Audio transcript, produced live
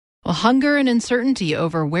Well, hunger and uncertainty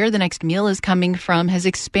over where the next meal is coming from has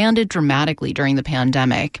expanded dramatically during the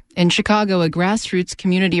pandemic. In Chicago, a grassroots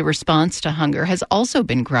community response to hunger has also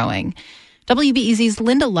been growing. WBEZ's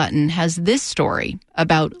Linda Lutton has this story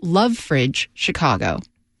about Love Fridge Chicago.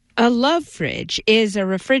 A Love Fridge is a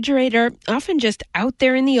refrigerator, often just out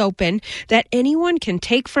there in the open, that anyone can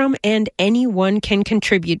take from and anyone can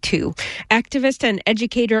contribute to. Activist and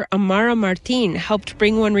educator Amara Martin helped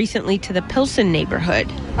bring one recently to the Pilsen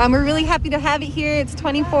neighborhood. We're really happy to have it here. It's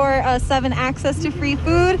 24/7 access to free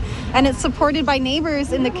food, and it's supported by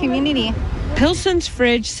neighbors in the community. Pilsen's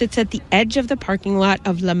fridge sits at the edge of the parking lot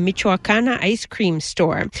of La Michoacana ice cream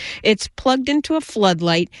store. It's plugged into a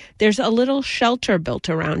floodlight. There's a little shelter built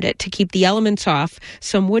around it to keep the elements off.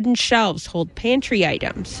 Some wooden shelves hold pantry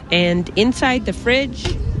items. And inside the fridge,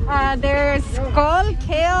 there's skull,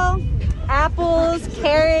 kale, apples,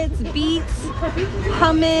 carrots, beets,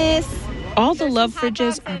 hummus. all the Love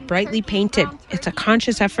Fridges are brightly painted. It's a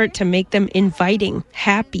conscious effort to make them inviting,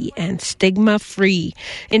 happy, and stigma-free.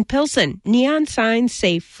 In Pilsen, neon signs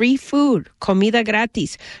say free food, comida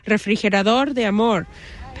gratis, refrigerador de amor.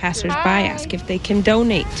 Passers-by ask if they can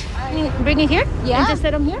donate. Bring it here? Yeah. And just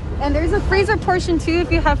set them here? And there's a freezer portion, too,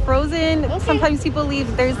 if you have frozen. Okay. Sometimes people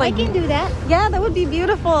leave. There's I can do that. Yeah, that would be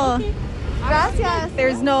beautiful. Okay. Gracias.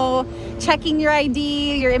 There's no checking your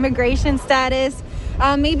ID, your immigration status.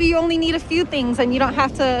 Maybe you only need a few things and you don't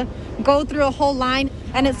have to go through a whole line,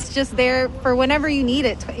 and it's just there for whenever you need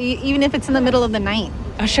it, even if it's in the middle of the night.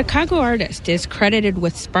 A Chicago artist is credited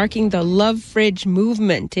with sparking the Love Fridge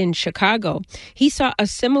movement in Chicago. He saw a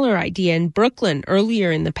similar idea in Brooklyn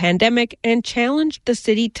earlier in the pandemic and challenged the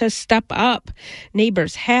city to step up.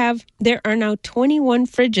 Neighbors have. There are now 21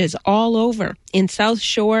 fridges all over. In South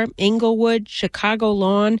Shore, Inglewood, Chicago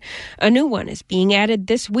Lawn. A new one is being added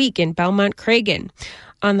this week in Belmont Cragen.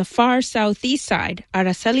 On the far southeast side,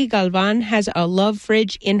 Araceli Galvan has a Love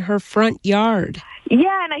Fridge in her front yard.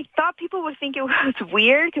 Yeah, and I thought people would think it was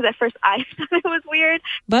weird because at first I thought it was weird.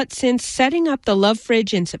 But since setting up the Love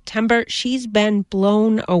Fridge in September, she's been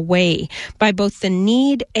blown away by both the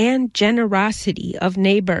need and generosity of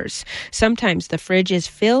neighbors. Sometimes the fridge is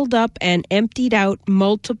filled up and emptied out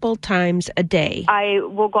multiple times a day. I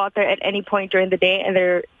will go out there at any point during the day,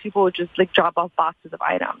 and people would just drop off boxes of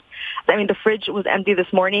items. I mean, the fridge was empty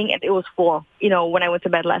this morning, and it was full, when I went to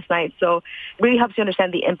bed last night. So it really helps you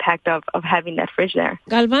understand the impact of having that fridge there.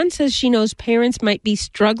 Galvan says she knows parents might be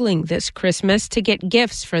struggling this Christmas to get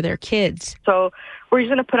gifts for their kids. So we're just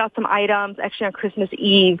going to put out some items actually on Christmas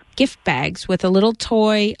Eve. Gift bags with a little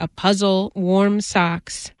toy, a puzzle, warm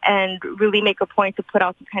socks. And really make a point to put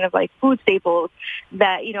out some kind of food staples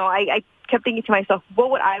that, I kept thinking to myself,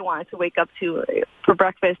 what would I want to wake up to for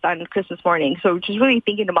breakfast on Christmas morning? So just really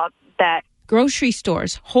thinking about that. Grocery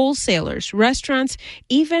stores, wholesalers, restaurants,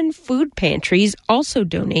 even food pantries also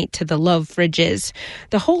donate to the Love Fridges.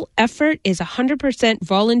 The whole effort is 100%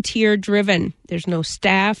 volunteer-driven. There's no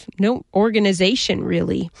staff, no organization,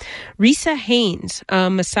 really. Risa Haynes, a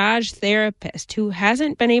massage therapist who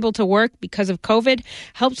hasn't been able to work because of COVID,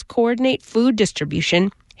 helps coordinate food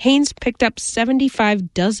distribution. Haynes picked up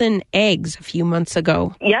 75 dozen eggs a few months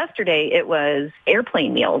ago. Yesterday, it was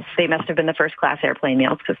airplane meals. They must have been the first-class airplane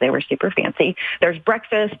meals because they were super fancy. There's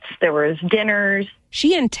breakfasts, there was dinners.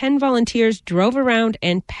 She and 10 volunteers drove around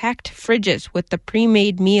and packed fridges with the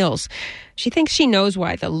pre-made meals. She thinks she knows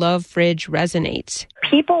why the Love Fridge resonates.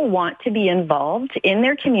 People want to be involved in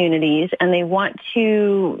their communities, and they want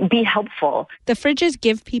to be helpful. The fridges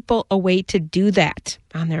give people a way to do that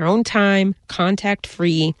on their own time,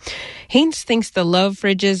 contact-free. Haynes thinks the Love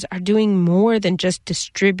Fridges are doing more than just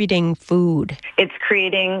distributing food. It's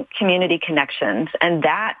creating community connections, and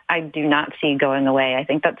that I do not see going away. I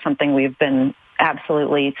think that's something we've been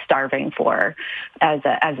absolutely starving for as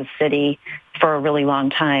a city for a really long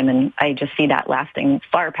time, and I just see that lasting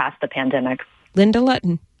far past the pandemic. Linda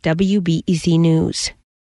Lutton, WBEZ News.